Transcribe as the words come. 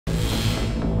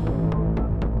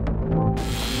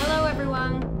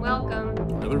Welcome.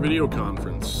 Another video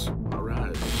conference. All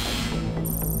right.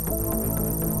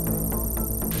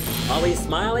 Always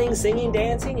smiling, singing,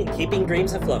 dancing, and keeping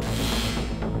dreams afloat.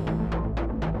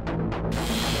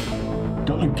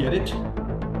 Don't you get it?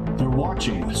 They're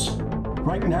watching us.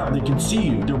 Right now, they can see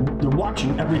you. They're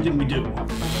watching everything we do.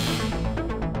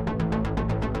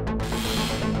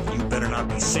 You better not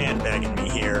be sandbagging me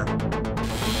here.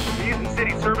 They're using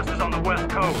city services on the West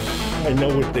Coast. I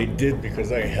know what they did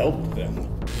because I helped them.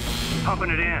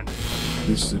 Pumping it in.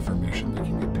 This is information that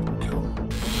can get people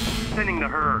killed. Thinning the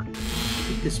herd. I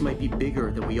think this might be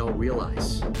bigger than we all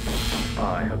realize.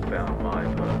 I have found my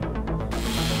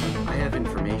purpose. I have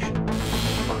information.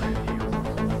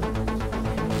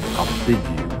 I'll bid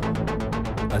you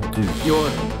adieu. Your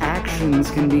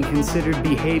actions can be considered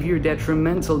behavior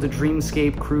detrimental to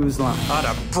Dreamscape Cruise Line. Ought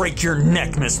to break your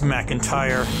neck, Miss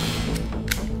McIntyre.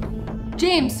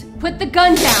 James, put the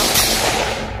gun down!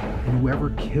 And whoever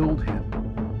killed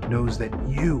him knows that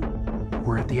you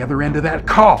were at the other end of that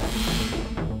call.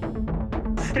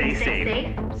 Stay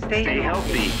safe. Stay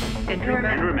healthy. And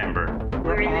remember,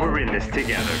 we're in this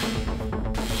together.